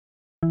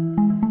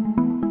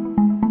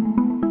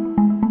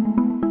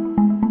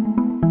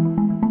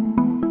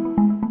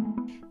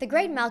The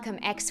great Malcolm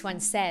X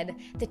once said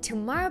that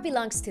tomorrow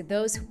belongs to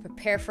those who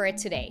prepare for it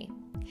today.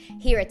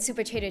 Here at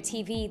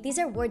SuperTraderTV, these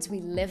are words we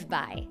live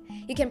by.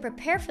 You can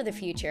prepare for the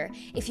future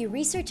if you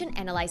research and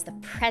analyze the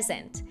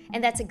present.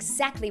 And that's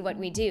exactly what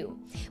we do.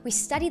 We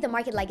study the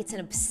market like it's an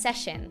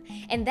obsession,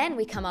 and then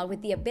we come out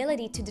with the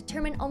ability to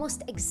determine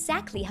almost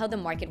exactly how the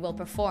market will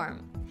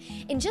perform.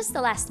 In just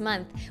the last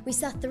month, we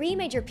saw three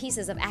major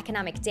pieces of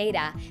economic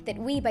data that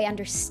we, by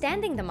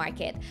understanding the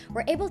market,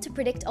 were able to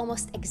predict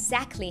almost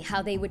exactly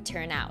how they would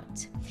turn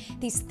out.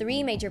 These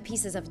three major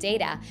pieces of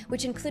data,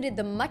 which included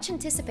the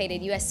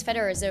much-anticipated US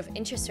Federal Reserve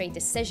interest rate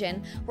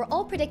decision, were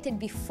all predicted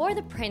before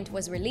the print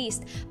was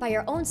released by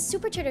our own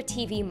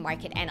SuperTraderTV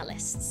market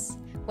analysts.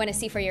 Want to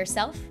see for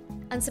yourself?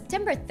 On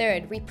September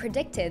 3rd, we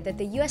predicted that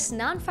the US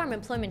non-farm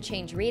employment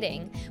change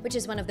reading, which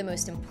is one of the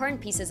most important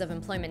pieces of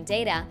employment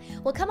data,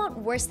 will come out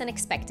worse than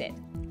expected.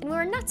 And we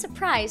were not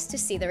surprised to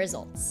see the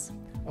results.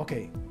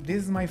 Okay,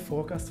 this is my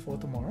forecast for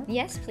tomorrow.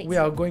 Yes, please. We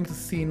are going to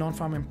see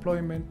non-farm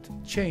employment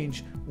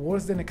change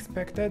worse than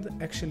expected,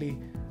 actually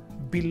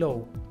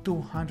below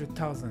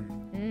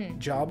 200,000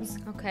 jobs.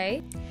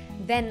 Okay.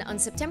 Then on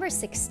September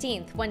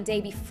 16th, one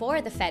day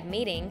before the Fed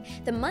meeting,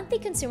 the monthly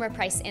consumer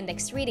price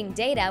index reading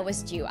data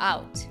was due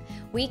out.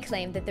 We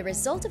claimed that the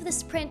result of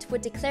this print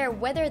would declare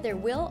whether there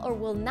will or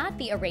will not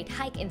be a rate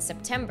hike in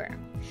September.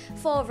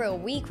 For over a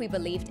week, we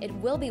believed it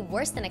will be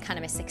worse than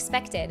economists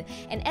expected,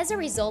 and as a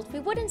result, we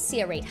wouldn't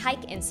see a rate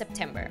hike in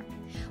September.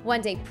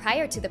 One day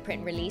prior to the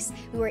print release,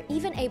 we were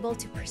even able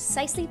to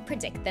precisely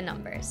predict the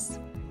numbers.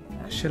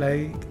 Shall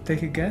I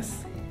take a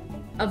guess?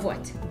 Of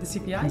what? The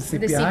CPI?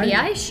 The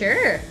CPI?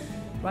 Sure.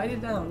 Write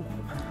it down.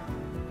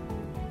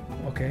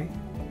 Okay.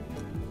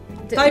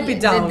 Type it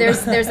down.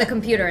 There's a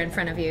computer in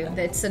front of you.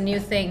 It's a new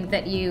thing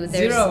that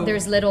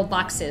there's little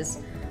boxes.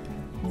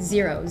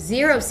 Zero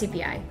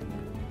CPI.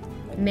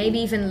 Maybe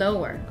even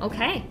lower.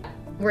 Okay.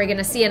 We're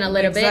gonna see in a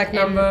little bit. Exact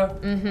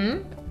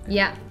number.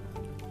 Yeah.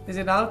 Is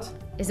it out?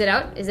 Is it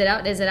out? Is it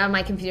out? Is it out?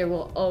 My computer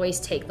will always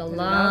take the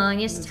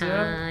longest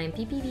time.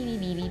 Beep, beep, beep,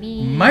 beep, beep,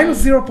 beep.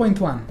 Minus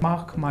 0.1.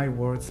 Mark my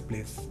words,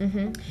 please.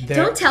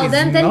 Don't tell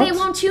them, then they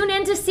won't tune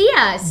in to see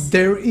us.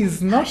 There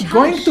is not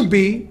going to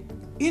be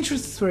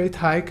interest rate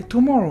hike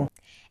tomorrow.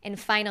 And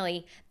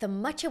finally, the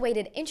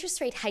much-awaited interest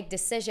rate hike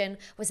decision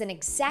was an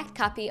exact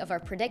copy of our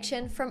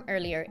prediction from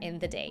earlier in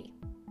the day.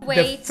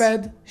 The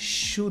Fed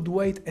should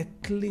wait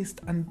at least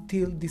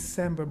until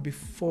December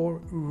before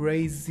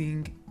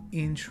raising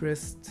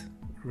interest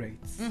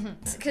rates.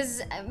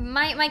 Because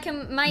my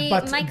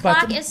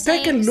clock is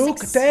saying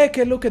take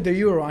a look at the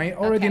euro. I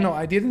already know.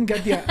 I didn't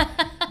get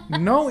the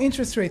no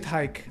interest rate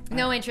hike.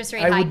 No interest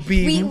rate hike. I would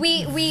be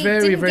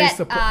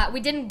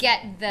we didn't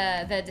get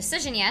the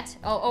decision yet.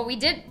 Oh, we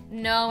did.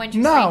 No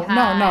interest rate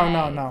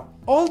hike. No.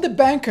 All the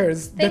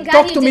bankers that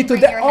talk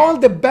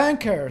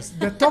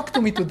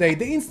to me today,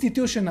 the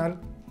institutional,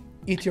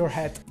 eat your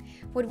hat.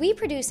 What we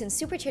produce in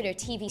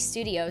SuperTraderTV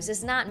studios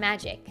is not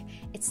magic.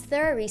 It's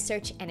thorough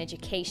research and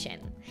education.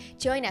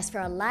 Join us for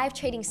our live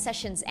trading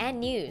sessions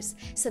and news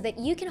so that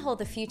you can hold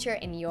the future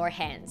in your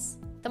hands.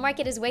 The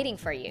market is waiting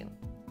for you.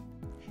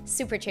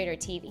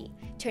 SuperTraderTV,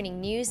 turning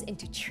news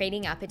into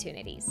trading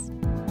opportunities.